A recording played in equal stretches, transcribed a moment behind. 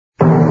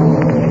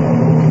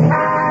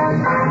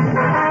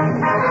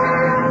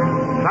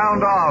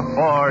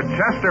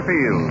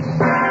Chesterfield.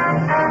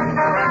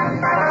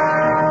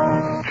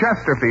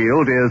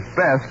 Chesterfield is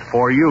best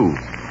for you.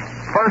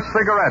 First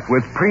cigarette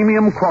with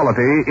premium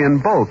quality in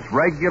both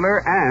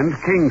regular and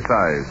king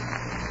size.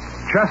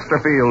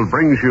 Chesterfield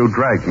brings you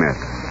Dragnet.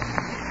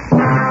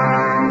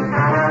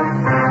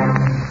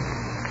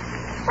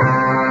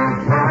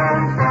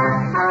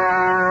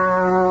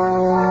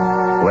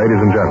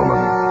 Ladies and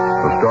gentlemen,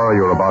 the story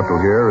you're about to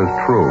hear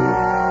is true.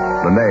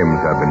 The names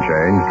have been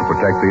changed to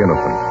protect the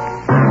innocent.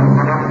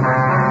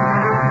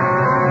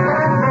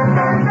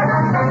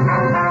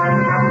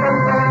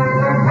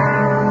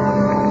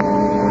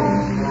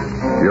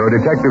 You're a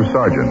detective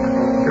sergeant.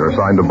 You're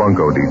assigned to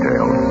bunco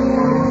detail.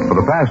 For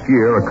the past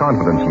year, a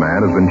confidence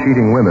man has been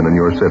cheating women in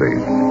your city.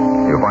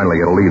 You finally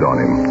get a lead on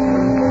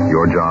him.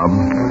 Your job,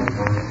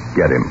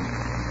 get him.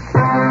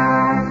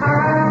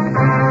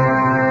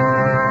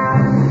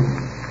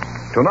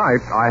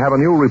 Tonight, I have a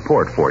new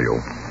report for you.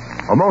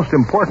 A most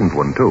important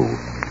one, too.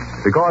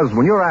 Because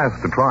when you're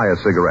asked to try a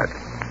cigarette,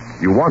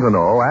 you want to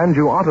know, and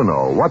you ought to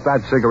know, what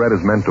that cigarette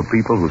has meant to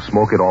people who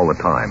smoke it all the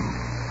time.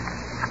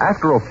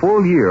 After a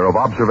full year of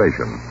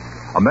observation,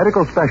 a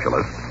medical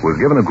specialist who has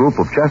given a group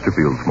of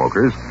Chesterfield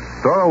smokers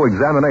thorough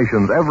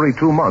examinations every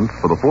 2 months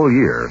for the full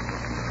year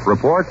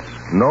reports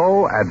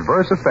no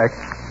adverse effects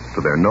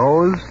to their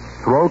nose,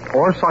 throat,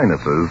 or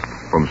sinuses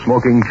from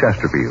smoking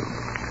Chesterfield.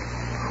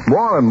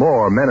 More and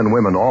more men and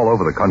women all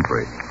over the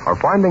country are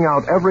finding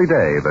out every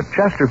day that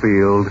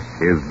Chesterfield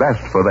is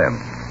best for them.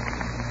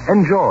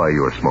 Enjoy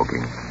your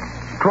smoking.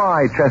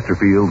 Try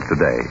Chesterfield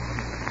today.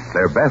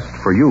 They're best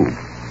for you.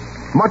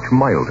 Much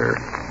milder,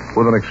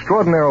 with an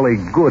extraordinarily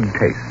good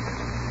taste.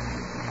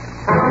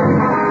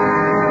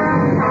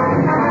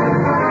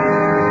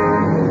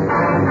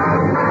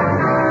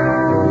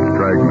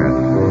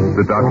 Dragnet,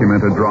 the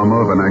documented drama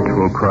of an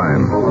actual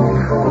crime.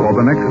 For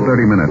the next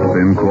 30 minutes,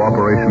 in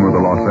cooperation with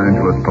the Los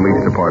Angeles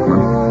Police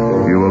Department,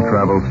 you will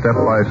travel step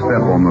by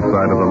step on the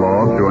side of the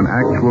law through an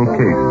actual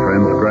case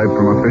transcribed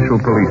from official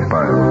police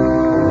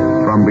files.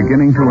 From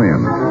beginning to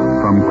end,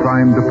 from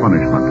crime to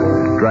punishment,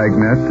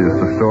 Dragnet is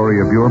the story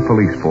of your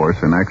police force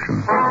in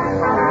action.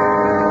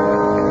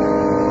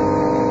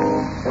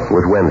 It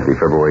was Wednesday,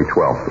 February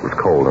 12th. It was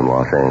cold in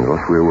Los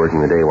Angeles. We were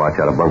working the day watch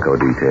out of bunco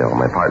detail.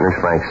 My partner's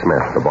Frank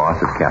Smith. The boss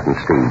is Captain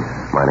Steve.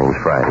 My name's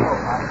Friday.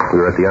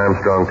 We were at the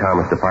Armstrong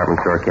Thomas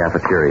department store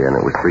cafeteria, and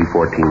it was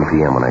 3:14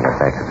 p.m. when I got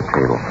back to the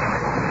table.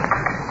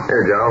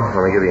 Here, Joe.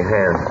 Let me give you a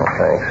hand. Oh,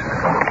 thanks.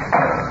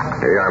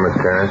 Here you are, Miss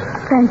Terrence.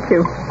 Thank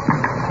you.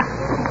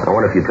 I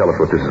wonder if you'd tell us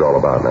what this is all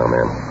about now,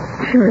 ma'am.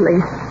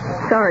 Surely.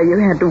 Sorry you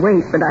had to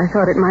wait, but I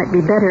thought it might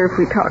be better if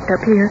we talked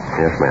up here.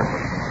 Yes, ma'am.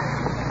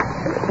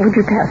 Would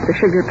you pass the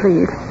sugar,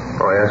 please?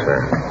 Oh, yes,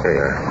 ma'am. Here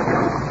you are.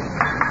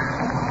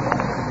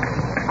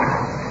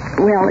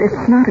 Well,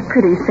 it's not a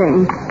pretty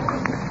thing.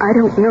 I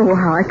don't know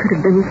how I could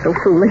have been so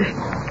foolish.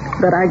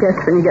 But I guess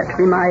when you get to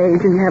be my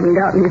age and you haven't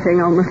got anything,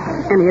 almost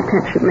any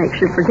attention makes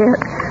you forget.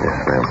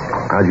 Yes, ma'am.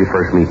 How'd you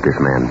first meet this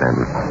man,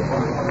 Benton?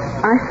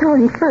 I saw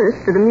him first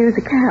at a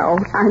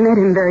musicale. I met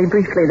him very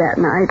briefly that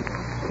night.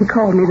 He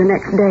called me the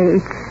next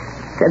day,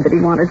 said that he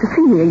wanted to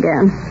see me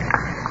again.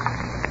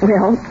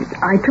 Well,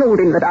 I told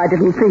him that I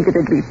didn't think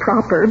it'd be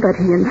proper, but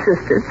he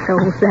insisted, so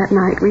that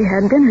night we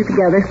had dinner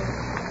together.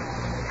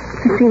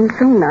 He seemed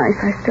so nice,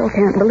 I still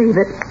can't believe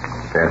it.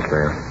 Yes,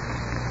 ma'am.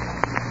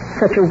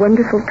 Such a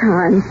wonderful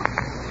time.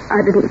 I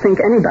didn't think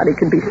anybody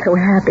could be so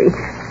happy.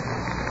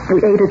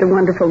 We ate at a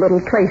wonderful little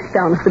place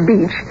down at the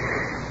beach.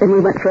 Then we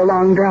went for a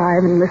long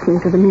drive and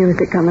listened to the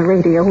music on the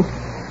radio.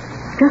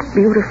 Just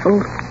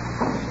beautiful.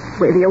 The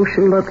way the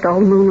ocean looked,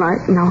 all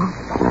moonlight and all.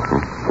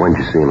 Mm-hmm. When'd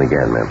you see him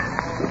again, ma'am?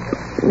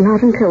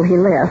 Not until he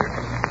left.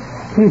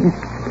 He'd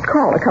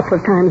call a couple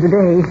of times a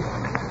day.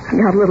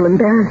 It got a little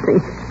embarrassing.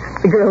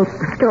 The girls at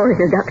the store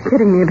here got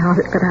kidding me about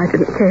it, but I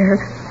didn't care.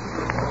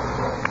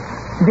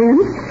 Then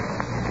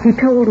he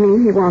told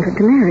me he wanted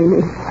to marry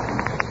me.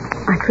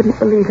 I couldn't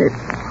believe it.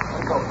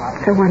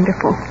 So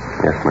wonderful.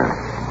 Yes, ma'am.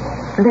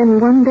 Then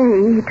one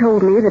day he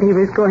told me that he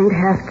was going to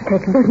have to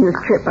take a business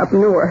trip up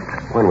north.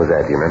 When was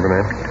that? Do you remember,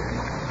 ma'am?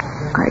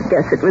 I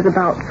guess it was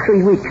about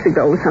 3 weeks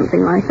ago,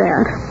 something like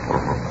that.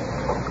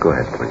 Go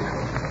ahead, please.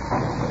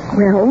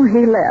 Well,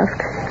 he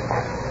left.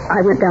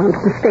 I went down to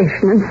the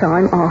station and saw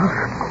him off.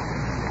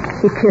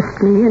 He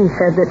kissed me and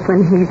said that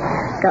when he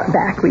got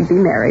back, we'd be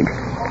married.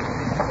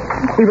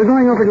 We were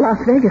going over to Las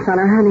Vegas on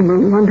our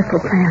honeymoon. Wonderful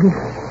plan.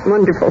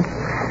 Wonderful.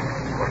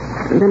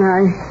 And then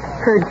I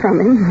heard from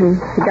him and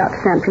he got to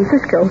San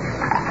Francisco.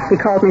 He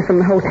called me from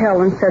the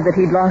hotel and said that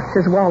he'd lost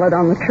his wallet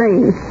on the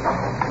train.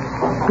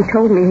 He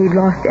told me he'd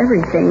lost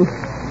everything.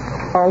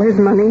 All his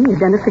money,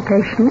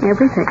 identification,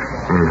 everything.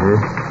 Mm-hmm.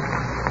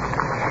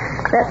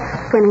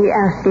 That's when he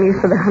asked me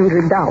for the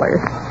 $100.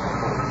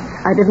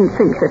 I didn't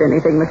think that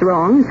anything was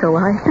wrong, so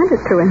I sent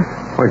it to him.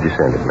 Where'd you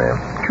send it, ma'am?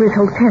 To his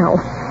hotel.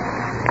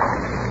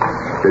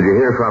 Did you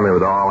hear from him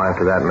at all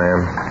after that,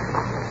 ma'am?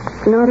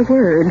 Not a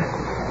word.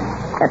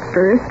 At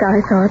first,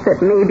 I thought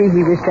that maybe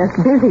he was just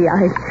busy.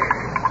 I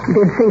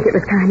did think it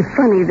was kind of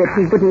funny that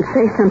he wouldn't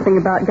say something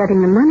about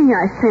getting the money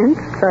I sent,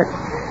 but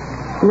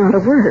Not a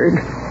word.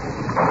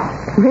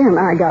 Then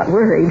I got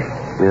worried.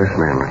 Yes,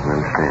 ma'am, I can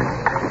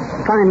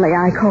understand. Finally,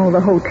 I called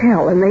the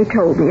hotel, and they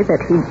told me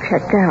that he'd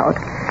checked out.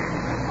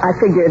 I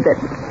figured that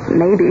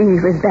maybe he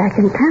was back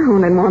in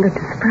town and wanted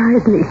to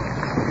surprise me.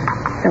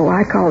 So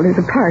I called his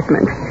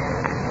apartment.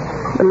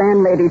 The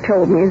landlady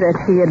told me that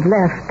he had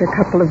left a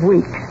couple of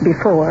weeks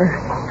before,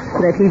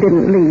 that he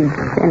didn't leave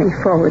any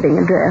forwarding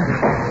address.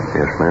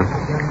 Yes, ma'am.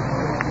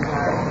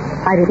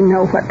 I didn't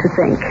know what to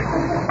think.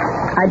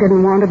 I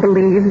didn't want to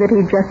believe that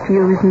he just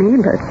used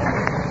me, but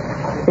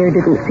there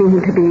didn't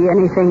seem to be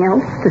anything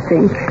else to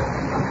think.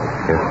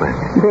 Yes, ma'am.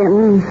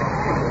 Then,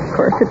 of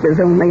course, it was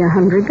only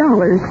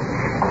 $100.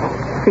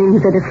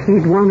 Seems that if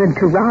he'd wanted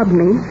to rob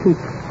me, he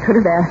could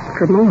have asked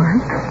for more.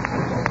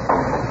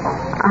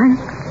 I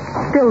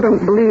still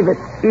don't believe it,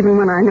 even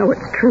when I know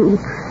it's true.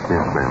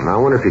 Yes, ma'am. Now, I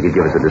wonder if you could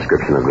give us a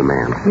description of the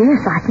man.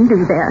 Yes, I can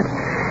do that.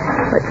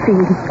 But see,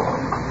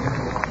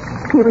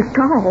 he was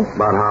tall.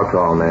 About how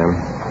tall, ma'am?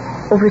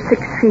 Over 6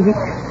 feet,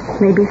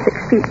 maybe 6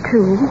 feet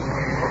 2.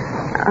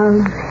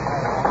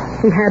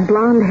 He had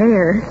blonde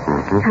hair,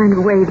 kind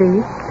of wavy.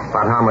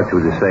 About how much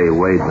would you say he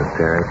weighed, Miss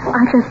Terrence?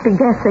 I'd just be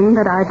guessing,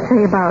 but I'd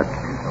say about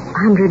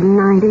 190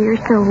 or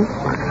so.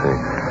 I see.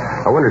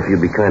 I wonder if you'd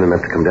be kind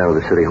enough to come down to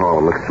the city hall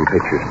and look at some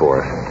pictures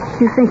for us.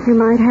 You think you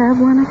might have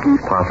one of them?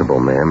 Possible,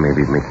 ma'am.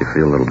 Maybe it'd make you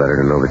feel a little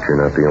better to know that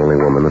you're not the only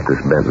woman that this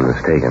Benton has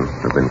taken.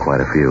 There have been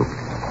quite a few.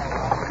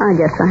 I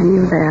guess I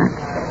knew that.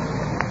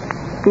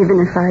 Even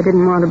if I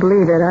didn't want to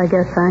believe it, I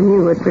guess I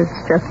knew it was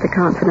just a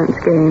confidence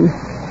game.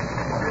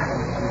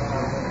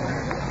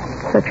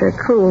 Such a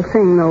cruel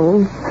thing,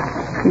 though,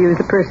 to use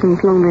a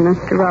person's loneliness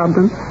to rob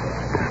them.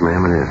 Yes,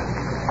 ma'am, it is.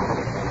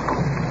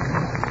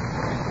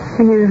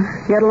 When you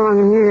get along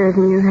in years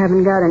and you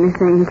haven't got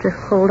anything to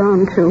hold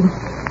on to,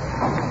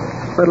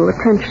 little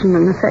attention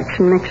and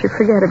affection makes you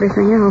forget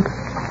everything else.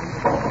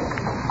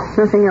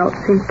 Nothing else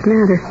seems to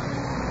matter.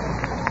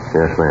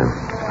 Yes, ma'am.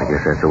 I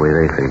guess that's the way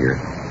they figure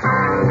it.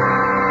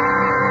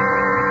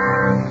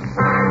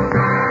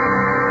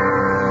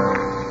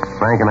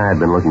 Frank and I had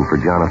been looking for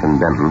Jonathan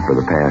Benton for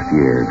the past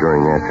year.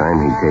 During that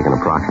time, he'd taken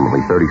approximately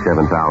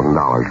 $37,000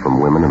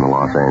 from women in the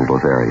Los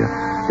Angeles area.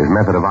 His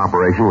method of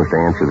operation was to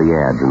answer the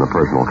ads in the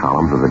personal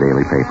columns of the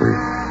daily papers.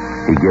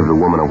 He'd give the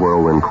woman a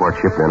whirlwind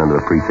courtship, then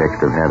under the pretext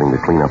of having to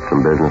clean up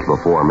some business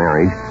before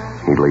marriage,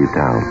 he'd leave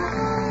town.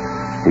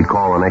 He'd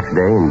call the next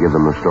day and give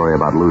them the story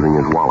about losing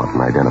his wallet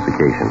and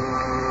identification.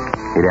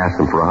 He'd ask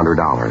them for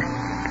 $100.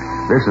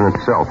 This in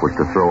itself was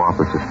to throw off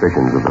the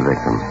suspicions of the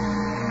victim.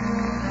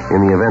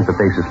 In the event that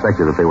they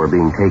suspected that they were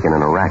being taken in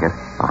a racket,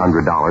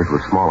 $100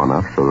 was small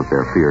enough so that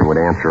their fear would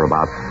answer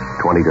about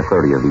 20 to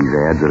 30 of these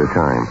ads at a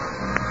time.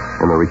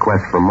 And the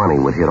request for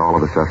money would hit all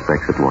of the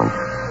suspects at once.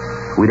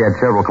 We'd had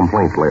several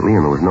complaints lately,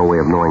 and there was no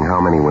way of knowing how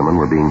many women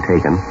were being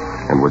taken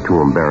and were too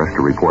embarrassed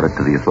to report it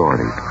to the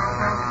authorities.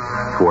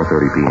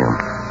 4:30 p.m.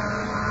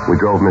 We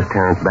drove Miss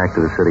Terrence back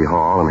to the city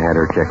hall and had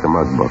her check the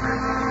mug books.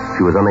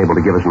 She was unable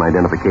to give us an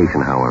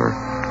identification, however.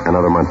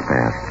 Another month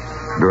passed.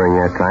 During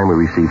that time,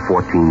 we received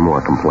 14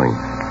 more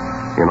complaints.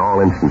 In all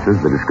instances,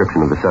 the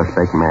description of the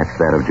suspect matched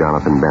that of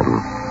Jonathan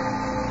Benton.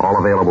 All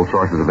available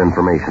sources of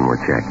information were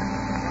checked.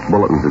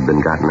 Bulletins had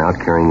been gotten out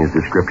carrying his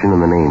description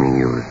and the name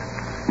he used.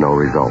 No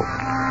result.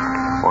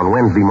 On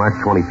Wednesday, March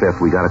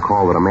 25th, we got a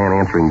call that a man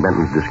answering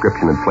Benton's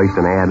description had placed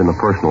an ad in the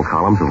personal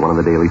columns of one of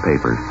the daily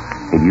papers.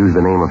 He'd used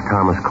the name of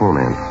Thomas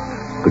Conan.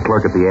 The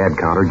clerk at the ad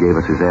counter gave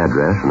us his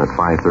address, and at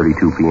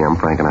 5:32 p.m.,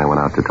 Frank and I went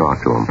out to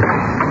talk to him.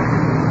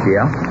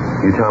 Yeah?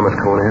 You Thomas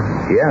Conan?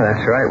 Yeah,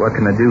 that's right. What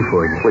can I do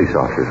for you? Police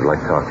officers would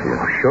like to talk to you.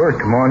 Sure,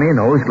 come on in.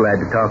 Always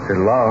glad to talk to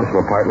the law. This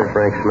is my partner,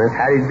 Frank Smith.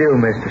 How do you do,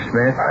 Mr.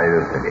 Smith? How do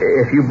you do?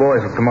 If you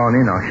boys will come on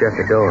in, I'll shut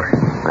the door.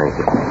 Thank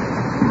you.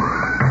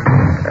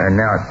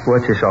 Now,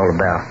 what's this all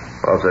about?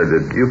 Well, sir,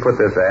 did you put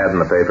this ad in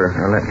the paper?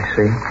 Now, let me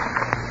see.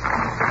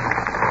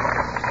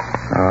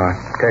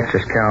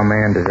 Texas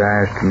cowman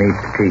desires to meet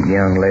petite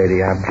young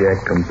lady.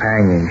 Object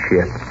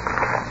companionship.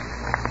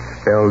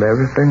 Spelled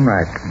everything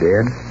right,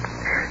 did.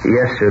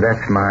 Yes, sir,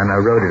 that's mine. I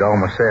wrote it all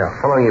myself.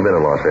 How long you been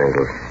in Los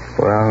Angeles?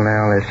 Well,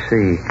 now, let's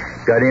see.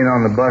 Got in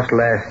on the bus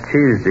last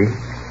Tuesday.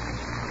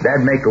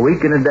 That'd make a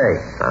week and a day.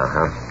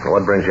 Uh-huh.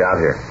 What brings you out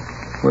here?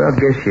 Well, I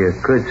guess you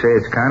could say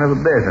it's kind of a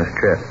business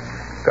trip.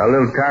 Got a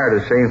little tired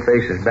of the same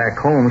faces back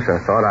home, so I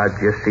thought I'd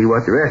just see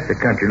what the rest of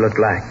the country looked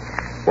like.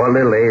 What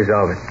little there is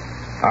of it.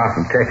 I'm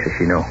from Texas,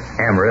 you know.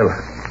 Amarillo.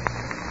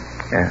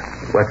 Yeah.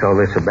 What's all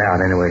this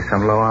about, anyway?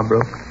 Some law I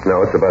broke?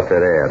 No, it's about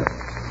that ad.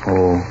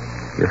 Oh,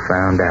 you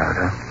found out,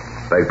 huh?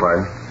 Beg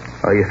pardon?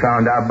 Oh, you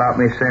found out about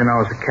me saying I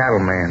was a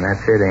cattleman.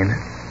 That's it, ain't it?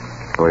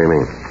 What do you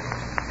mean?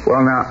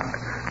 Well, now,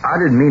 I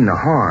didn't mean no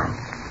harm.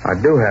 I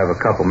do have a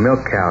couple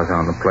milk cows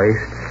on the place.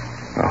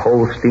 A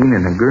Holstein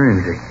and a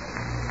Guernsey.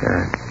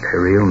 They're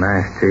real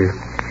nice, too.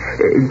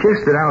 It's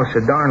just that I was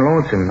so darn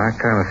lonesome, and I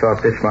kind of thought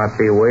this might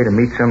be a way to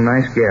meet some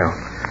nice gal.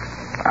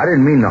 I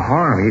didn't mean no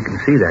harm. You can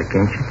see that,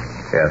 can't you?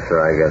 Yes,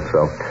 sir, I guess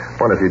so.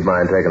 Wonder if you'd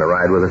mind taking a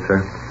ride with us, sir?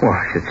 Well,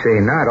 I should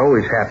say not.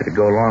 Always happy to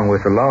go along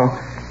with the law.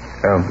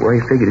 Where do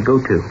you figure to go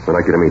to? I'd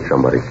like you to meet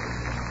somebody.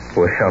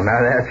 Well, now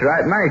that's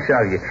right nice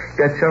of you.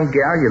 Got some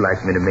gal you'd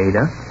like me to meet,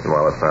 huh?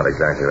 Well, it's not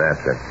exactly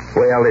that, sir.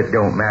 Well, it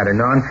don't matter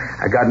none.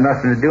 I got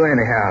nothing to do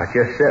anyhow.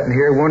 Just sitting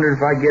here wondering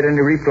if I get any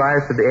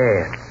replies to the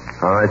ad.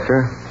 All right,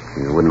 sir.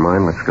 If you wouldn't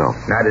mind, let's go.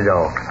 Not at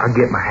all. I'll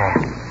get my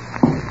hat.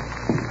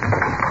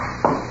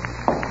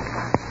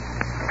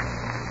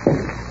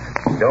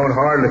 Don't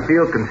hardly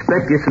feel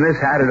conspicuous in this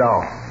hat at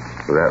all.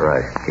 Is that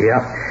right?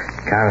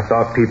 Yep. Kind of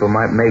thought people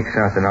might make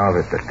something of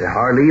it, but they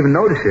hardly even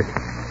notice it.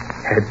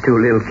 Had two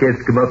little kids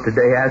come up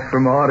today, ask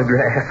for my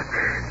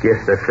autograph.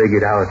 Guess they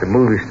figured I was a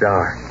movie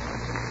star.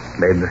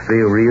 Made me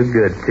feel real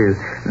good, too.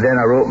 Then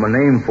I wrote my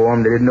name for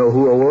them. They didn't know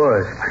who I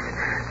was.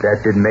 That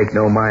didn't make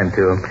no mind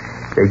to them.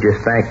 They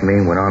just thanked me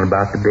and went on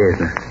about the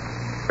business.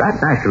 Right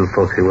nice little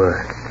folks they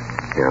were.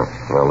 Yeah.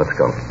 Well, let's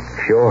go.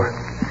 Sure.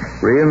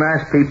 Real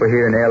nice people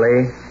here in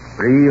L.A.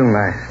 Real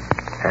nice.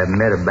 Haven't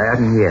met a bad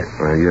one yet.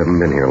 Well, you haven't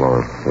been here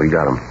long. We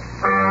got them.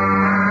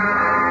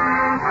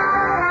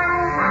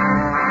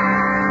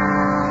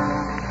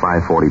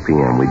 5:40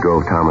 p.m. We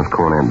drove Thomas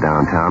Conant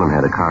downtown and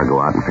had a car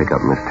go out and pick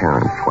up Miss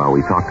Terrence. While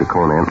we talked to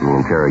Conant in the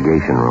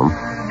interrogation room,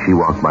 she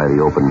walked by the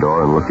open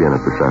door and looked in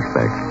at the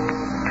suspect.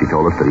 She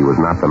told us that he was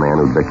not the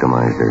man who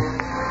victimized her.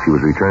 She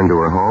was returned to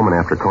her home, and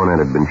after Conant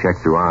had been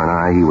checked through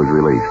R&I, he was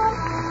released.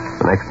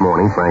 The next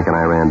morning, Frank and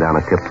I ran down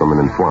a tip from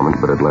an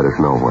informant, but it led us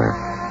nowhere.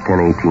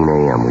 10:18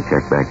 a.m., we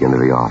checked back into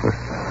the office.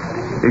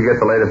 You get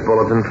the latest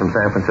bulletin from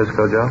San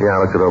Francisco, Joe? Yeah,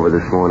 I looked it over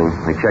this morning.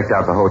 They checked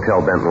out the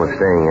hotel Benton was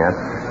staying at.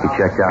 He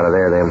checked out of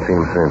there. They haven't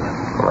seen him since.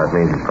 Well, that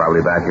means he's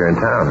probably back here in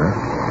town, huh?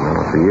 Well,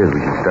 if he is,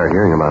 we should start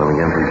hearing about him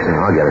again pretty soon.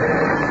 I'll get it.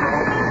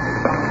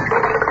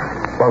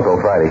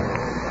 Bunko Friday.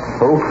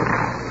 Who?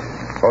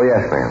 Oh,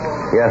 yes, ma'am.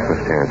 Yes,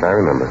 Miss Terrence, I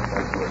remember.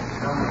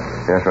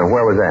 Yes, ma'am.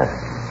 Where was that?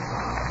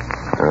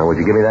 Would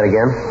you give me that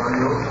again?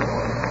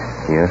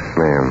 Yes,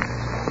 ma'am.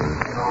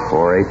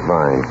 48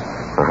 Vine.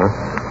 Uh-huh.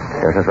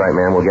 Yes, that's right,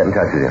 ma'am. We'll get in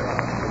touch with you.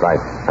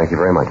 Right. Thank you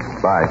very much.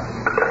 Bye.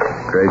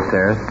 Grace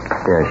Terrence?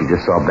 Yeah, she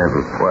just saw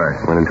Benton. Where?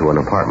 Went into an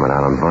apartment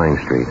out on Vine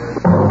Street.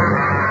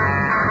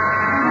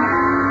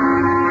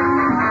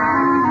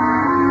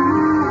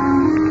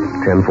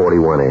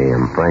 10:41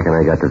 a.m. Frank and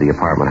I got to the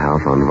apartment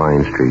house on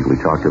Vine Street. We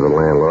talked to the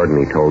landlord, and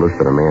he told us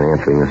that a man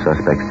answering the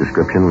suspect's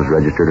description was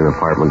registered in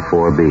apartment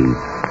 4B.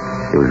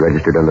 He was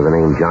registered under the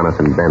name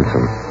Jonathan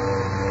Benson.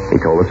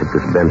 He told us that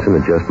this Benson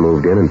had just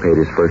moved in and paid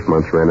his first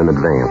month's rent in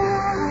advance.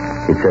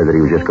 He said that he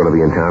was just going to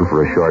be in town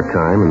for a short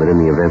time, and that in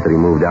the event that he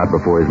moved out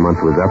before his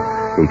month was up,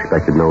 he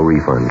expected no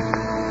refund.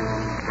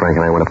 Frank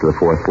and I went up to the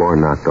fourth floor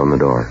and knocked on the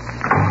door.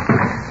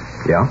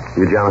 Yeah?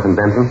 You Jonathan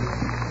Benson?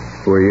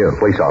 Who are you?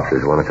 Police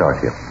officers want to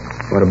talk to you.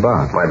 What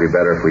about? Might be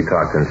better if we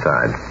talked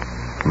inside.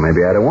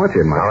 Maybe I don't want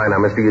you in my... All right, now,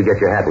 mister, you get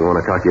your hat. We want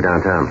to talk to you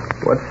downtown.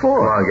 What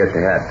for? Come on, get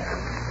your hat.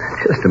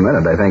 Just a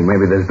minute. I think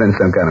maybe there's been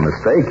some kind of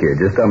mistake here.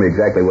 Just tell me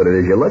exactly what it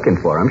is you're looking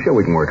for. I'm sure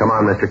we can work. Come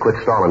on, mister. Quit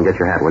stalling. Get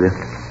your hat, will you?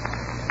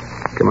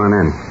 Come on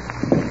in.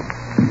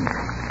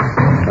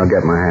 I'll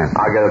get my hat.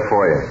 I'll get it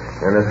for you.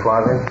 In this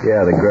closet?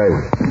 Yeah, the gray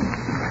one.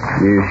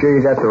 You sure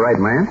you got the right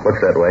man?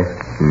 Looks that way.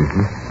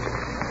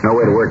 Mm-hmm. No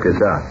way to work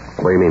this out.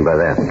 What do you mean by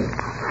that?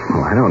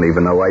 Well, I don't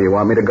even know why you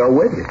want me to go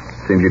with you.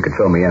 Seems you could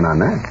fill me in on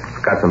that.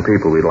 Got some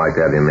people we'd like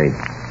to have you meet.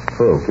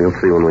 Who? You'll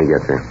see when we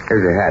get there.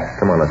 Here's your hat.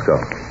 Come on, let's go.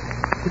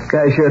 This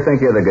guy sure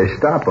think you're the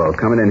Gestapo,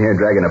 coming in here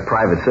dragging a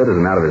private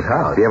citizen out of his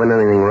house. If you haven't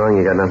done anything wrong,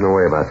 you got nothing to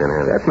worry about then,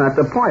 have you? That's not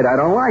the point. I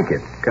don't like it.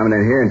 Coming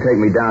in here and take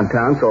me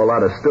downtown so a lot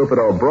of stupid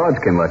old broads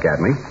can look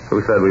at me. Who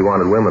said we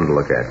wanted women to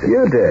look at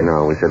you? You did.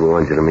 No, we said we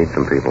wanted you to meet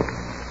some people.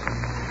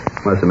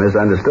 Must have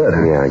misunderstood,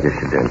 huh? Yeah, I guess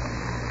you did.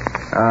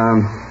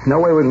 No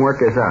way we can work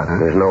this out,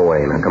 huh? There's no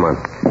way. Now, come on.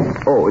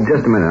 Oh,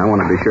 just a minute. I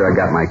want to be sure I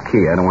got my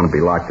key. I don't want to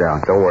be locked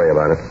out. Don't worry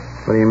about it.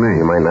 What do you mean?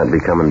 You might not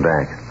be coming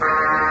back.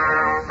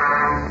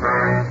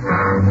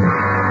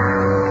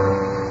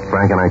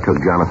 Frank and I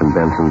took Jonathan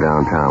Benson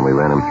downtown. We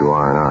ran him through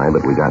R&I,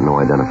 but we got no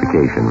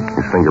identification.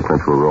 His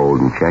fingerprints were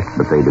rolled and checked,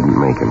 but they didn't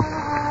make him.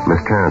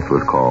 Miss Terrence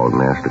was called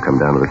and asked to come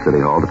down to the city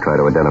hall to try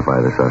to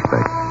identify the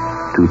suspect.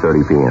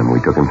 2:30 p.m. We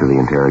took him to the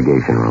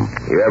interrogation room.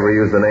 You ever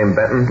use the name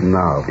Benton?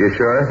 No. You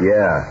sure?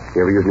 Yeah.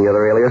 You ever use any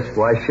other alias?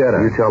 Why should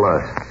I? You tell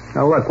us.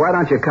 Now, look, why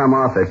don't you come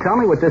off it? Tell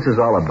me what this is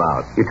all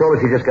about. You told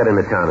us you just got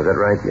into town, is that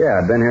right? Yeah,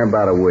 I've been here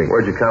about a week.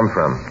 Where'd you come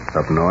from?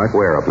 Up north.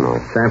 Where up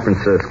north? San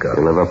Francisco.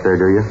 You live up there,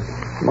 do you?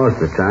 Most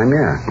of the time,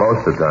 yeah.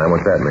 Most of the time?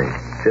 What's that mean?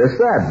 Just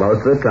that.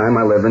 Most of the time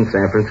I live in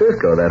San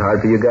Francisco. That hard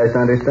for you guys to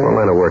understand? What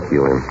line of work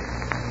you in?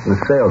 I'm a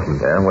salesman.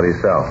 Yeah, what do you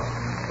sell?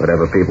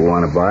 Whatever people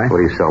want to buy.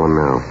 What are you selling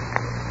now?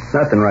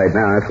 Nothing right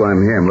now. That's why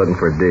I'm here. I'm looking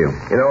for a deal.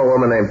 You know a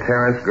woman named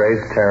Terrence,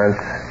 Grace Terrence?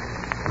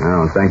 I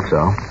don't think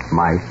so.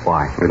 Might.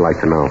 Why? We'd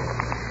like to know.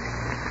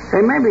 Hey,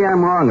 maybe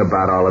I'm wrong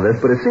about all of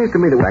this, but it seems to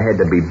me that I had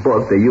to be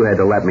booked, that you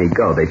had to let me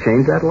go. They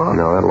changed that law?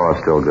 No, that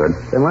law's still good.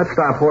 Then let's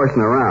stop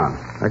horsing around.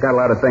 I got a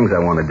lot of things I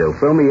want to do.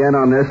 Fill me in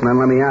on this and then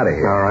let me out of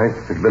here. All right.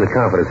 There's been a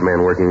confidence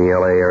man working in the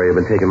L.A. area,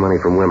 been taking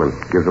money from women.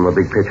 Gives them a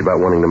big pitch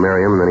about wanting to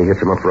marry him, and then he hits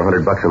them up for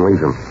 $100 and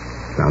leaves them.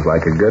 Sounds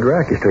like a good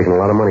racket. He's taking a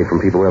lot of money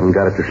from people who haven't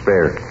got it to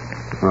spare.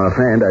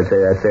 Offhand, I'd say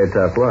that's their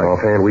tough luck.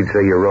 Offhand, we'd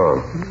say you're wrong.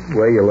 The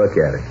way you look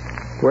at it.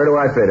 Where do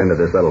I fit into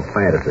this little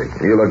fantasy?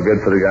 You look good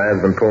for the guy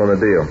who's been pulling the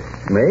deal.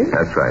 Me?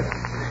 That's right.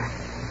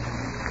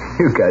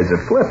 You guys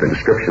are flipping.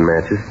 Description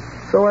matches.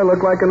 So I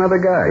look like another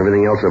guy.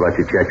 Everything else about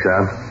you checks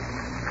out.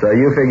 So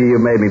you figure you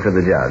made me for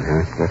the job,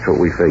 huh? That's what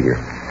we figure.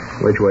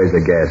 Which way's the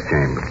gas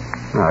chamber?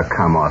 Oh,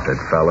 come off it,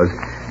 fellas.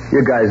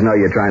 You guys know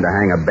you're trying to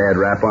hang a bad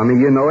rap on me.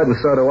 You know it, and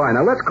so do I.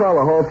 Now, let's call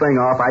the whole thing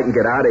off. I can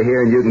get out of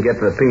here, and you can get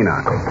to the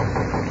Peanut.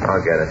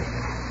 I'll get it.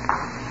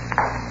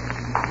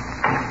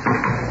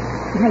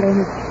 Hello,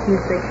 Miss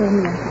They told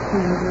me I could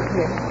come over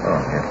here.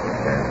 Oh, yes.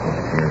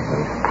 Here,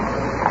 please.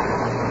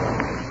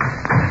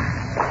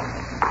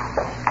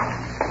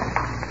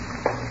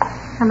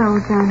 Hello,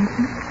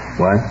 Jonathan.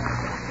 What?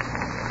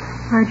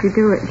 Why'd you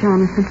do it,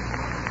 Jonathan?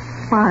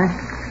 Why?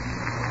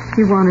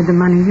 You wanted the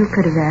money. You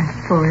could have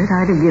asked for it.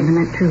 I'd have given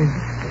it to you.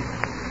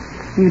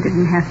 You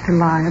didn't have to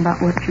lie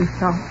about what you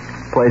thought.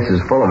 Place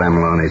is full of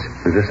them loonies.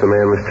 Is this the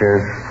man, Miss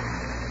Terrence?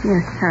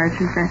 Yes,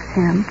 Sergeant, that's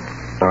him.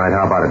 All right,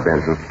 how about it,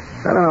 Benson?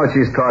 I don't know what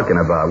she's talking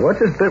about. What's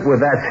this bit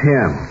with that's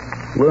him?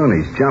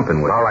 Loonies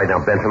jumping with. All right, now,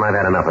 Benson, I've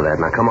had enough of that.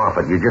 Now, come off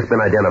it. You've just been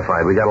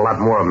identified. We got a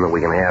lot more of them that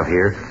we can have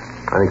here.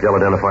 I think they'll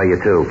identify you,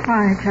 too.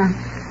 Why, John?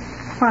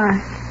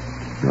 Why?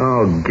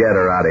 Oh, get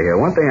her out of here.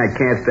 One thing I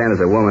can't stand is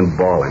a woman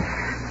bawling.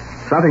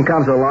 Something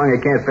comes along they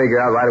can't figure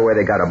out, right away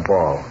they got to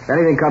bawl.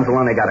 Anything comes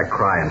along, they got to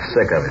cry. I'm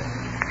sick of it.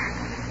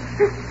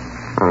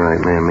 All right,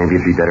 ma'am, maybe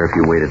it'd be better if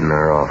you waited in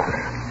our office.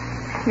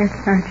 Yes,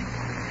 Sergeant.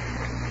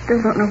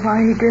 Still don't know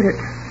why he did it.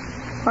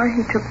 Why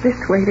he took this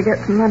way to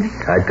get some money.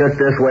 I took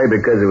this way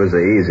because it was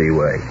the easy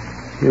way.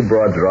 You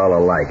broads are all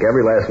alike,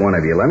 every last one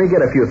of you. Let me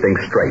get a few things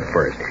straight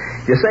first.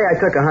 You say I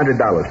took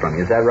 $100 from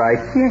you, is that right?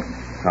 Yes.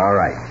 All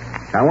right.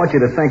 I want you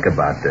to think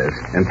about this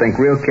and think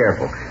real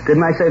careful.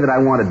 Didn't I say that I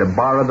wanted to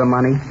borrow the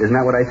money? Isn't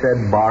that what I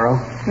said? Borrow?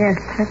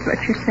 Yes, that's what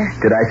you said.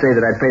 Did I say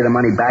that I'd pay the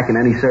money back in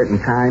any certain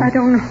time? I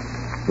don't know.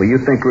 Well, you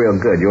think real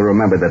good. You'll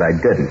remember that I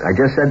didn't. I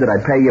just said that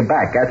I'd pay you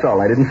back. That's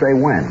all. I didn't say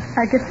when.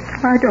 I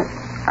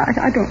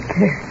don't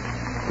care.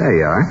 There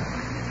you are.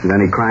 Is it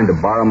any crime to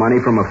borrow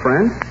money from a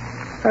friend?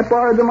 I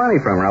borrowed the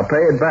money from her. I'll pay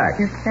it back.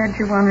 You said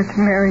you wanted to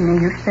marry me.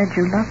 You said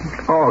you loved me.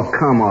 Oh,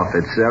 come off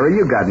it, Sarah.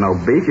 You got no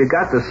beef. You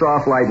got the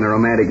soft light and the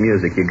romantic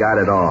music. You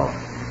got it all.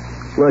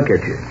 Look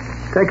at you.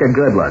 Take a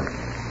good look.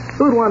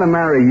 Who'd want to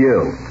marry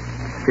you?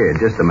 Here,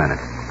 just a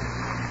minute.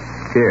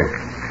 Here.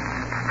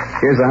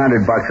 Here's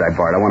 $100 I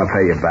borrowed. I want to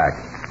pay you back.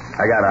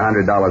 I got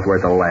 $100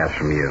 worth of laughs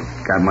from you.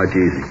 Got much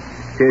easy.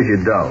 Here's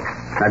your dough.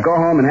 Now go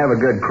home and have a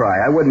good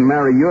cry. I wouldn't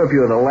marry you if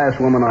you were the last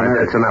woman on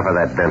earth. That's enough of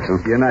that,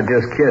 Benson. You're not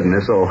just kidding.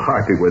 This old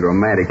harpy with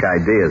romantic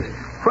ideas.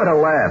 What a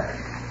laugh.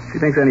 She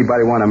thinks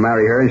anybody want to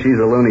marry her, and she's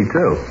a loony,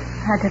 too.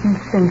 I didn't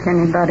think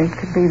anybody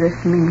could be this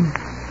mean.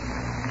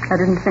 I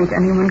didn't think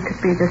anyone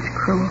could be this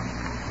cruel.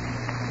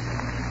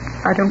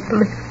 I don't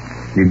believe.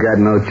 You got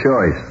no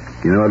choice.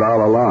 You knew it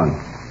all along.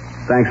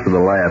 Thanks for the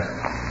laugh.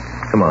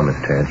 Come on, Miss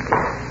Terrence.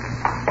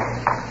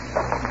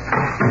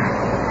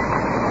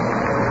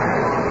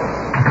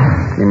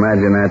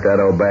 Imagine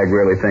that old bag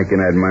really thinking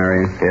I'd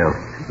marry her. Yeah.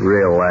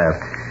 Real laugh.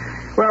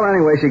 Well,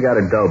 anyway, she got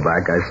her dough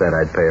back. I said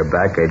I'd pay her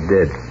back. I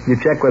did. You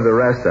check with the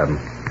rest of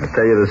them. I'll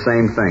tell you the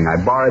same thing. I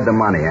borrowed the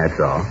money, that's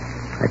all.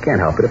 I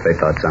can't help it if they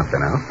thought something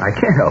else. I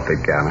can't help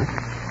it, can I?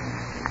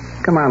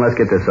 Come on, let's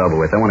get this over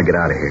with. I want to get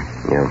out of here.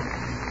 Yeah.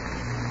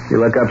 You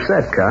look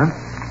upset, Cop.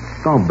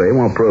 Don't be. It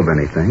won't prove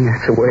anything.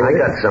 That's the way I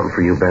it got is. something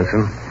for you,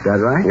 Benson. Is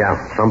that right?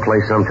 Yeah.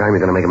 Someplace, sometime,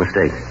 you're going to make a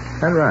mistake.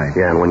 Is that right?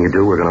 Yeah, and when you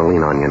do, we're going to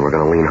lean on you, and we're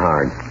going to lean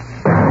hard.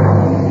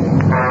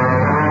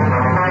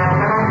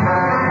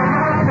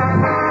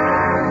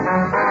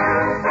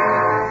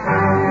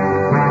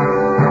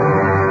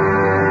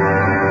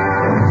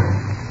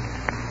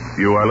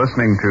 You are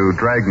listening to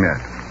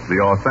Dragnet,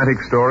 the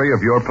authentic story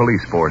of your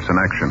police force in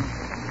action.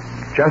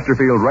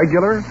 Chesterfield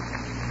Regular,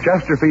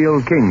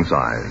 Chesterfield King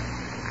Size.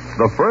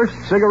 The first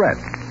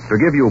cigarette to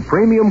give you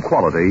premium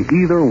quality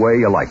either way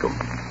you like them.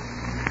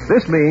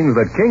 This means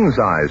that King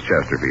Size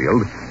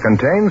Chesterfield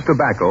contains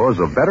tobaccos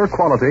of better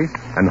quality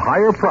and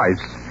higher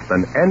price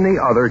than any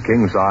other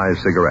King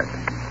Size cigarette.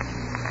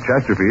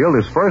 Chesterfield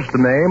is first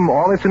to name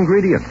all its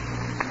ingredients.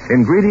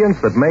 Ingredients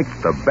that make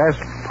the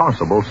best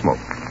possible smoke.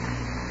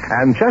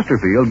 And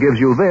Chesterfield gives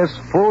you this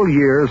full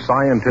year's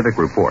scientific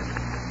report.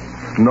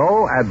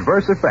 No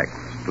adverse effects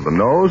to the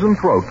nose and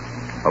throat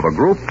of a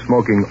group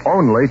smoking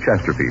only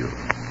Chesterfield.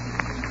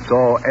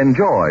 So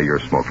enjoy your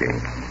smoking.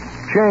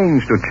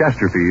 Change to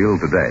Chesterfield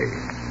today.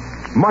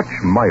 Much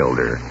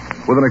milder,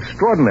 with an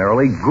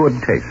extraordinarily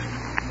good taste.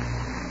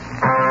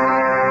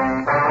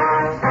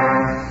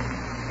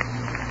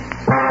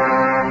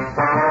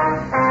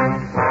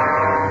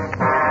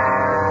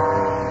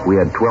 We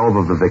had 12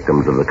 of the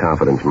victims of the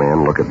Confidence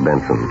Man look at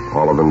Benson.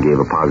 All of them gave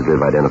a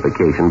positive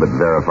identification, but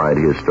verified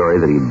his story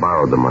that he'd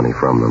borrowed the money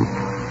from them.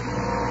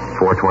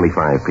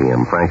 4:25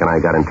 p.m., Frank and I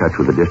got in touch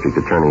with the district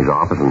attorney's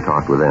office and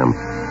talked with them.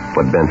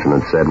 What Benson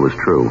had said was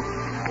true.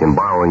 In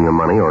borrowing the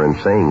money, or in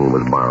saying he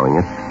was borrowing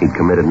it, he'd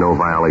committed no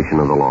violation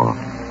of the law.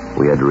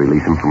 We had to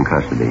release him from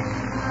custody.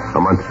 A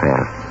month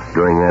passed.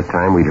 During that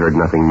time, we'd heard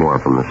nothing more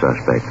from the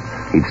suspect.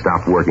 He'd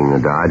stopped working the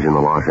Dodge in the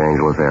Los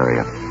Angeles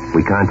area.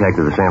 We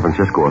contacted the San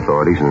Francisco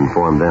authorities and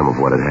informed them of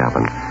what had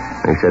happened.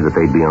 They said that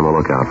they'd be on the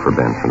lookout for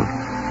Benson.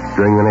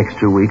 During the next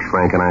 2 weeks,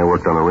 Frank and I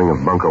worked on a ring of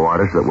bunco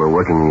artists that were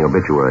working the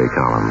obituary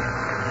columns.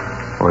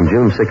 On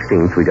June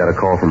 16th, we got a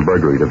call from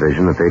Burglary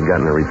Division that they'd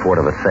gotten a report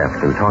of a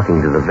theft. And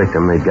talking to the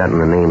victim, they'd gotten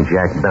the name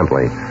Jack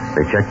Bentley.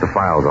 They checked the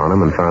files on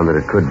him and found that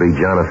it could be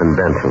Jonathan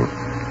Benson.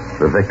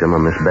 The victim, a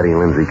Miss Betty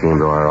Lindsay, came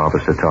to our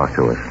office to talk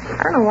to us.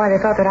 I don't know why they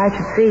thought that I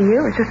should see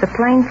you. It's just a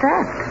plain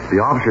theft.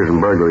 The officers in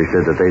burglary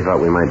said that they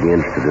thought we might be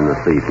interested in the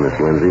thief, Miss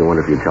Lindsay. I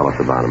wonder if you'd tell us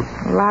about him.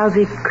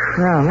 Lousy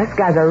crumb. This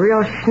guy's a real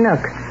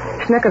schnook.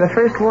 Schnook of the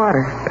first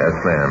water. Yes,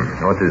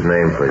 ma'am. What's his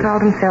name, please?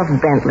 Called himself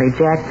Bentley,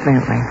 Jack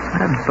Bentley.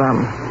 What a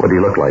bum. What do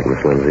you look like,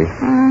 Miss Lindsay?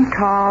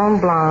 Tall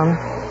and blonde.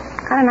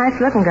 Kind of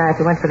nice-looking guy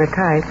if you went for the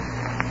type.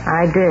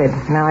 I did.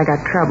 Now I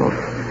got troubles.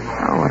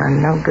 Oh, what a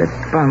no-good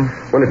bum.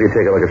 Wonder if you'd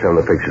take a look at some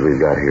of the pictures we've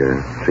got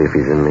here. See if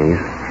he's in these.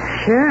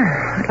 Sure.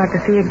 I'd like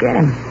to see you get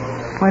him.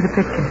 Where's the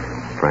pictures?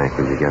 Frank,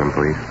 would you get him,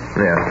 please?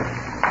 Yeah.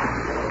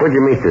 Where'd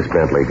you meet this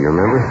Bentley? Do you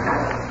remember?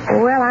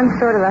 Well, I'm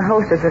sort of the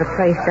hostess at a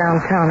place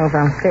downtown over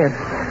on 5th.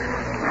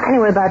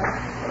 Anyway, about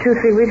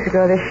 2-3 weeks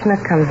ago, this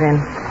schnook comes in,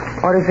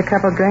 orders a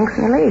couple drinks,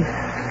 and leaves.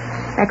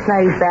 Next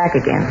night, he's back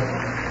again.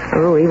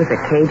 Oh, he was a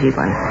cagey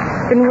one.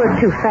 Didn't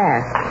work too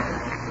fast.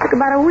 Took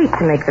about a week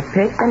to make the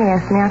pick, then he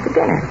asked me out to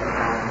dinner.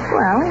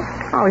 Well, he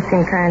always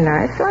seemed kind of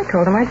nice, so I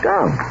told him I'd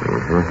go.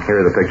 Mm-hmm.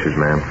 Here are the pictures,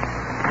 ma'am.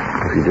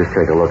 If you just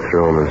take a look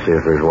through them and see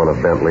if there's one of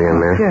Bentley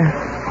in there. Sure.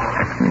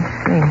 Let's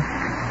see.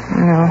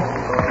 No.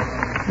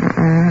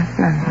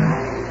 Nothing.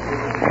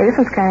 Hey, this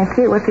one's kind of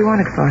cute. What's he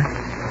wanted for?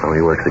 Oh,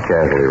 he works the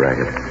casualty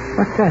racket.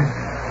 What's that?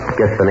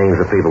 Gets the names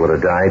of people that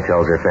have died,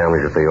 tells their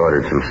families if they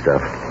ordered some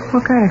stuff.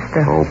 What kind of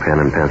stuff? Oh, pen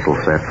and pencil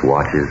sets,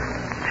 watches,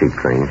 cheap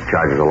things.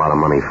 Charges a lot of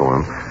money for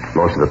them.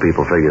 Most of the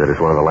people figure that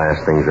it's one of the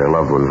last things their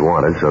loved ones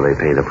wanted, so they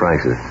pay the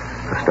prices.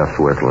 The stuff's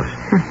worthless.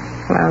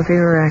 Lousy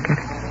racket.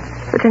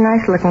 Such a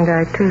nice-looking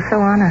guy, too. So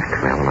honest.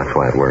 Well, that's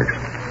why it works.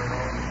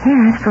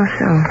 Yeah, I suppose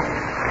so.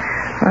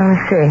 Well, let me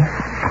see.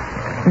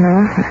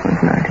 No, this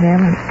one's not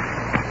him.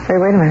 Hey,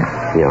 wait a minute.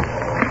 Yeah.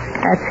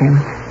 That's him.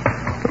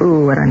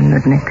 Ooh, what a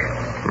nudnik.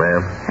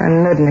 Ma'am? A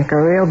nudnik, a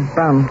real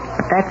bum.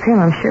 But that's him,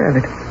 I'm sure of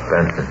it.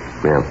 Benson.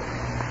 Yeah.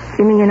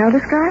 You mean you know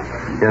this guy?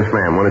 Yes,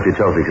 ma'am. Why don't you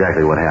tell us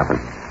exactly what happened?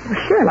 Well,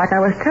 sure, like I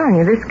was telling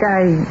you. This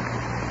guy,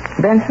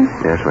 Benson?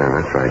 Yes, ma'am.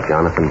 That's right.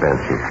 Jonathan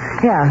Benson.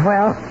 Yeah,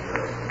 well,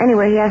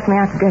 anyway, he asked me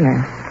out to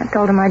dinner. I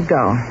told him I'd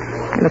go.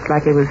 It looked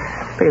like he was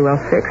pretty well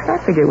fixed. I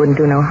figured it wouldn't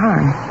do no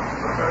harm.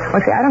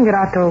 Well, see, I don't get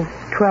out till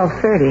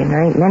 12:30, and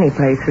there ain't many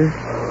places,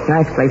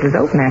 nice places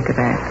open after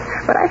that.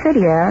 But I said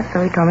yeah, so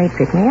he told me he'd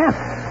pick me up.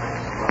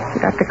 We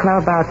got to the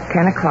club about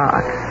 10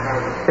 o'clock.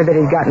 Said that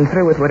he'd gotten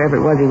through with whatever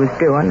it was he was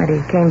doing, that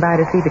he came by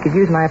to see if he could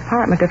use my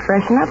apartment to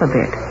freshen up a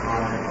bit.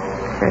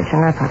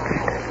 Freshen up a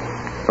bit.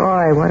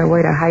 Boy, what a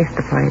way to heist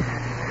the place.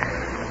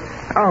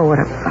 Oh,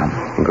 what a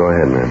bum. Go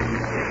ahead, ma'am.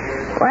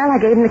 Well, I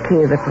gave him the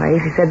key of the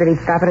place. He said that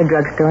he'd stop at a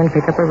drugstore and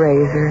pick up a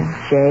razor,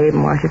 shave,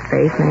 and wash his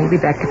face, and then he'd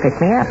be back to pick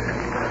me up.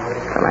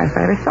 The last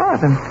I ever saw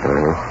of him.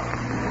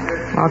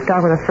 Walked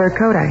off with a fur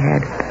coat I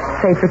had.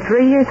 Saved for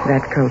 3 years for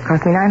that coat.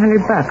 Cost me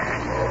 $900.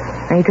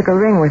 And he took a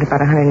ring worth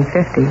about $150.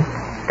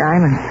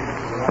 Diamonds.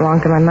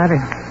 Belonged to my mother.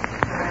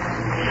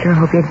 Sure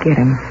hope you get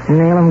him.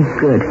 Nail him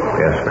good.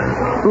 Yes,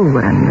 ma'am. Ooh,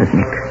 what a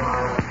nudnik.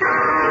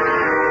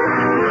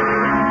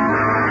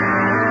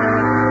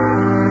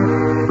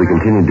 We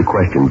continued to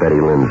question Betty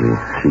Lindsay.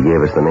 She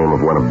gave us the name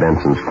of one of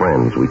Benson's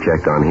friends. We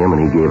checked on him,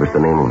 and he gave us the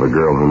name of a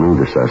girl who knew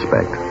the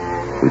suspect.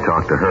 We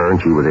talked to her,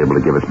 and she was able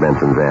to give us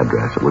Benson's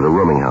address. It was a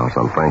rooming house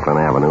on Franklin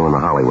Avenue in the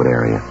Hollywood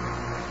area.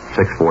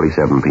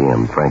 6:47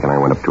 p.m. Frank and I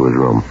went up to his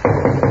room.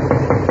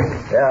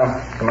 Yeah,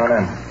 come on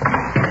in.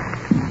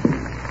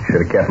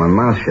 Should have kept my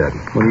mouth shut.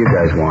 What do you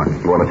guys want?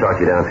 We want to talk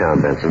to you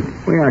downtown, Benson.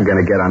 We aren't going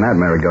to get on that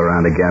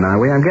merry-go-round again, are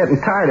we? I'm getting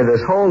tired of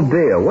this whole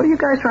deal. What are you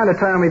guys trying to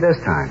tell me this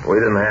time? We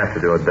didn't have to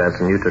do it,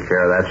 Benson. You took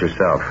care of that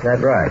yourself.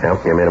 That's right.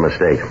 Yep, you made a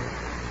mistake.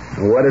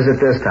 What is it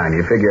this time?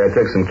 You figure I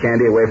took some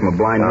candy away from a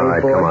blind All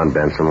right, newsboy? come on,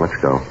 Benson. Let's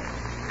go.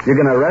 You're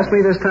going to arrest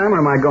me this time, or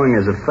am I going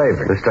as a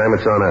favor? This time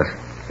it's on us.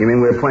 You mean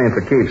we're playing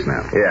for keeps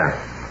now? Yeah.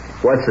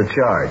 What's the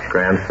charge?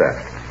 Grand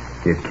theft.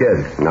 You're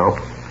kidding.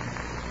 Nope.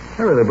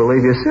 I really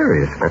believe you're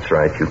serious. That's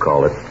right. You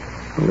called it.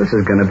 Well, this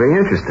is going to be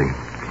interesting.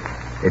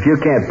 If you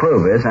can't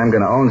prove this, I'm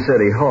going to own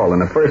City Hall,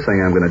 and the first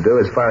thing I'm going to do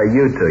is fire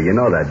you two. You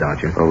know that,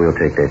 don't you? Well, we'll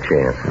take that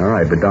chance. All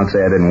right, but don't say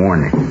I didn't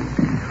warn you.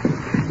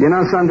 You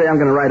know, someday I'm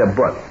going to write a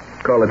book.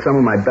 Call it Some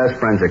of My Best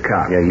Friends Are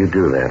Cops. Yeah, you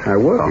do that. I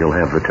will. You'll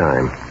have the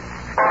time.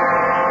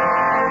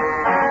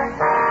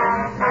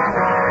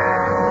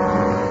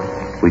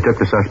 We took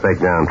the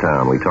suspect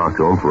downtown. We talked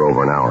to him for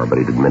over an hour, but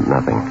he'd admit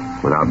nothing.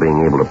 Without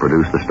being able to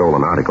produce the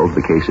stolen articles,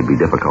 the case would be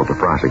difficult to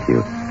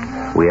prosecute.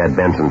 We had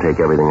Benson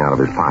take everything out of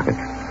his pockets.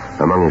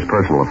 Among his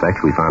personal effects,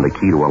 we found a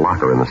key to a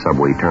locker in the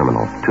subway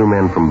terminal. 2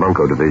 men from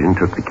Bunko Division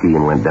took the key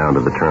and went down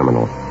to the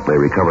terminal. They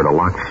recovered a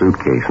locked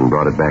suitcase and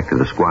brought it back to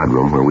the squad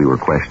room where we were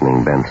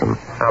questioning Benson.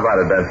 How about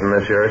it, Benson?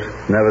 This yours?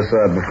 Never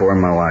saw it before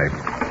in my life.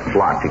 It's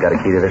locked. You got a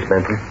key to this,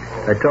 Benson?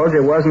 I told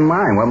you it wasn't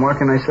mine. What more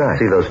can I say?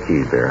 See those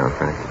keys there, huh,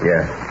 Frank?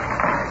 Yeah.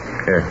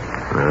 Here.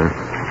 All right.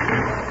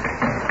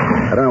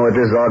 I don't know what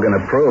this is all going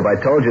to prove.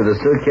 I told you the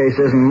suitcase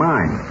isn't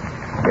mine.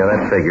 Yeah,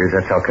 that figures.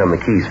 That's how come the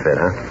keys fit,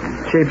 huh?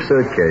 Cheap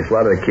suitcase. A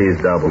lot of the keys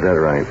double. Is that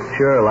right?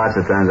 Sure, lots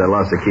of times I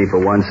lost a key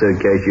for one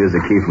suitcase, used a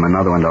key from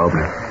another one to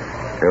open it.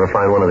 Ever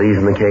find one of these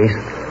in the case?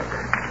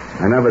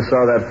 I never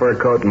saw that fur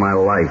coat in my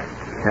life.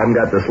 Haven't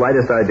got the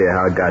slightest idea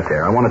how it got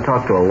there. I want to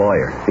talk to a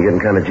lawyer. You're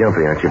getting kind of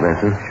jumpy, aren't you,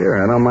 Benson?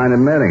 Sure, I don't mind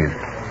admitting it.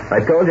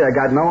 I told you I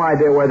got no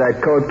idea where that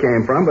coat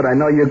came from, but I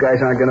know you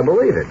guys aren't going to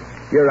believe it.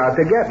 You're out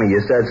to get me. You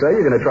said so.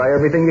 You're going to try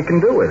everything you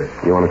can do with it.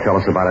 You want to tell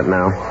us about it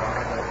now?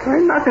 There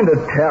ain't nothing to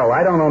tell.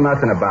 I don't know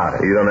nothing about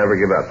it. You don't ever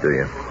give up, do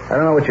you? I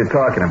don't know what you're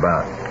talking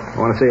about. I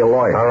want to see a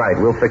lawyer. All right,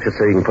 we'll fix it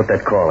so you can put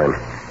that call in.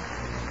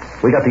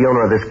 We got the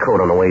owner of this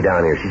coat on the way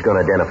down here. She's going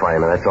to identify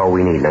him, and that's all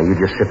we need. Now, you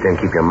just sit there and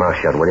keep your mouth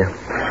shut, will you?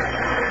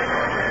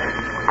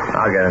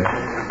 I'll get it.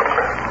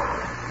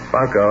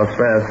 Bunko,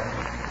 Smith.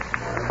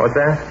 What's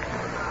that?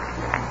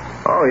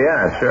 Oh,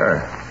 yeah,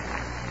 sure.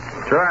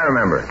 Sure, I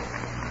remember.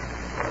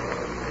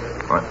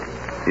 What?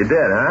 You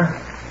did, huh?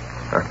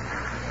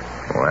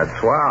 Well, that's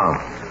swell.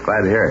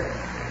 Glad to hear it.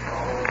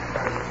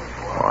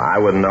 Well, I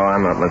wouldn't know.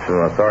 I'm not much of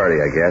an authority,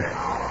 I guess.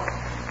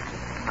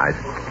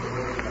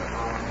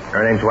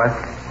 Her name's what?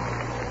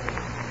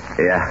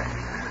 Yeah,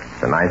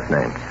 it's a nice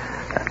name.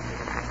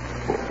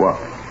 Well,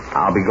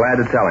 I'll be glad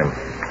to tell him.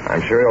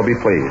 I'm sure he'll be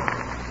pleased.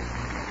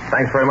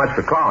 Thanks very much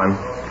for calling.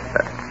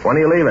 When are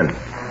you leaving?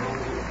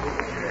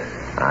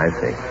 I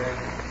see.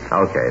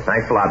 Okay,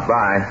 thanks a lot.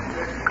 Bye.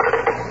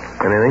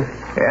 Anything?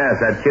 Yeah,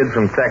 it's that kid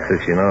from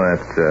Texas, you know,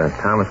 that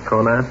Thomas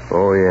Conant.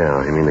 Oh,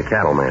 yeah. You mean the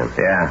cattleman?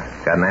 Yeah,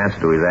 got an answer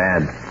to his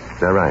ad. Is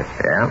that right?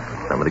 Yeah,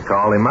 somebody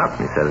called him up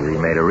and he said that he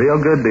made a real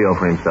good deal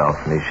for himself,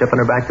 and he's shipping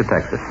her back to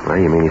Texas. Well,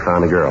 you mean he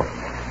found a girl?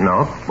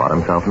 No, bought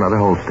himself another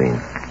Holstein.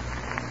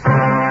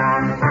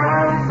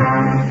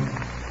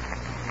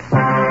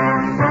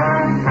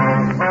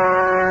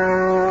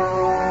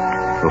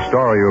 The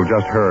story you've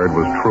just heard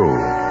was true.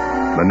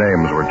 The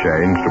names were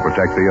changed to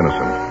protect the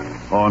innocent.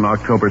 On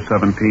October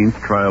 17th,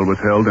 trial was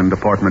held in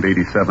Department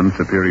 87,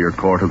 Superior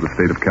Court of the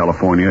State of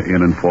California,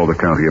 in and for the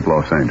County of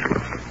Los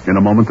Angeles. In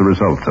a moment, the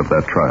results of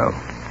that trial.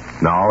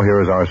 Now,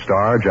 here is our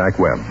star, Jack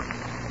Webb.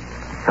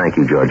 Thank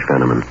you, George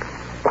Fenneman.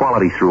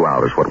 Quality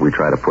throughout is what we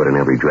try to put in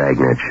every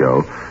Dragnet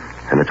show,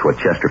 and it's what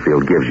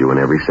Chesterfield gives you in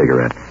every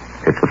cigarette.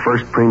 It's the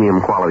first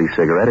premium quality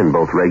cigarette in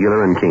both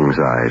regular and king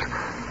size.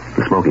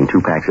 And smoking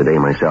 2 packs a day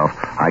myself,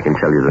 I can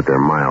tell you that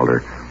they're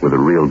milder, with a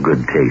real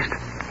good taste.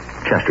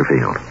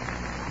 Chesterfield.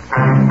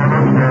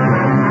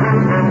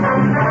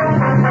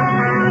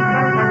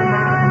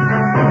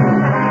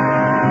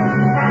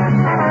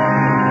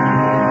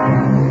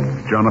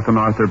 Jonathan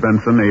Arthur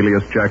Benson,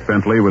 alias Jack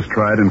Bentley, was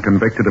tried and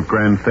convicted of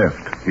grand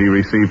theft. He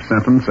received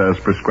sentence as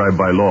prescribed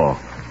by law.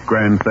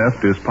 Grand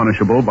theft is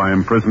punishable by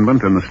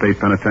imprisonment in the state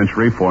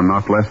penitentiary for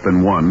not less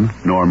than 1,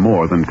 nor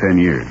more than 10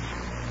 years.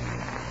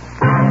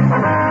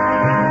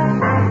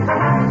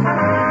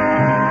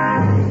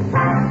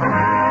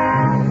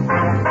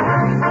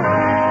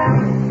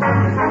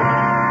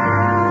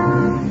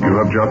 You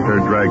have just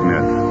heard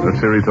Dragnet, a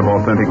series of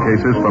authentic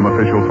cases from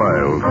official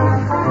files.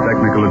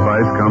 Technical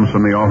advice comes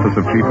from the Office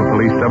of Chief of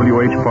Police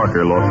W.H.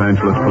 Parker, Los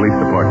Angeles Police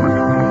Department.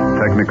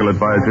 Technical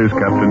advisors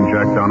Captain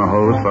Jack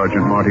Donahoe,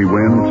 Sergeant Marty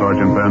Wynn,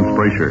 Sergeant Vance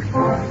Brasher.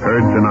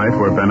 Heard tonight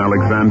were Ben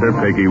Alexander,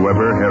 Peggy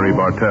Weber, Harry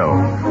Bartell.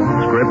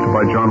 Script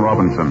by John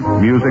Robinson.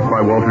 Music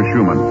by Walter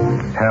Schumann.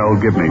 Hal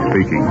Gibney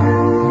speaking.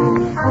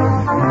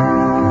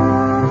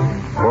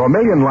 For a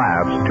million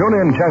laughs, tune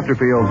in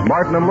Chesterfield's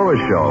Martin and Lewis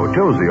Show,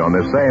 Tuesday on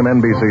this same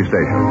NBC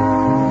station.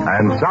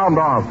 And sound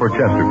off for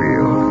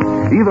Chesterfield.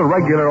 Either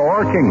regular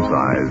or king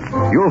size,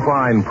 you'll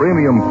find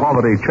premium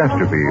quality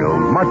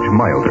Chesterfield much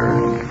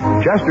milder.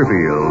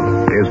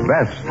 Chesterfield is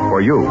best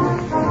for you.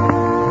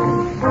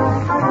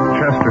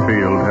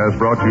 Chesterfield has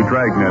brought you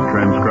Dragnet,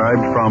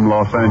 transcribed from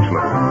Los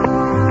Angeles.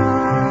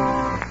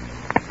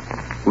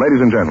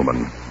 Ladies and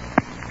gentlemen,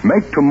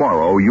 make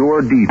tomorrow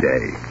your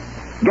D-Day.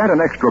 Get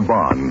an extra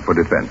bond for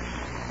defense.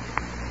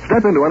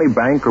 Step into any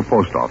bank or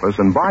post office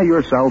and buy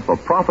yourself a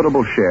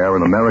profitable share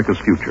in America's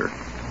future.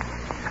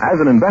 As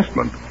an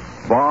investment,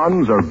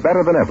 bonds are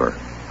better than ever.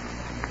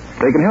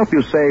 They can help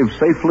you save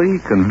safely,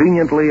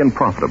 conveniently, and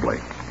profitably.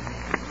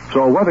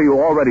 So whether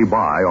you already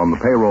buy on the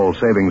payroll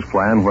savings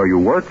plan where you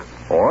work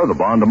or the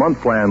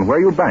bond-a-month plan where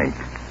you bank,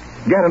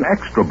 get an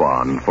extra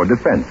bond for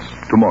defense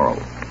tomorrow.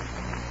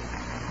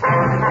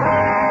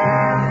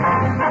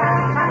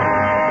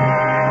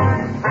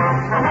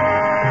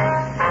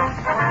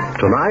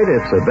 Tonight,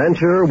 it's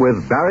Adventure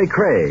with Barry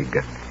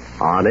Craig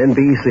on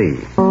NBC.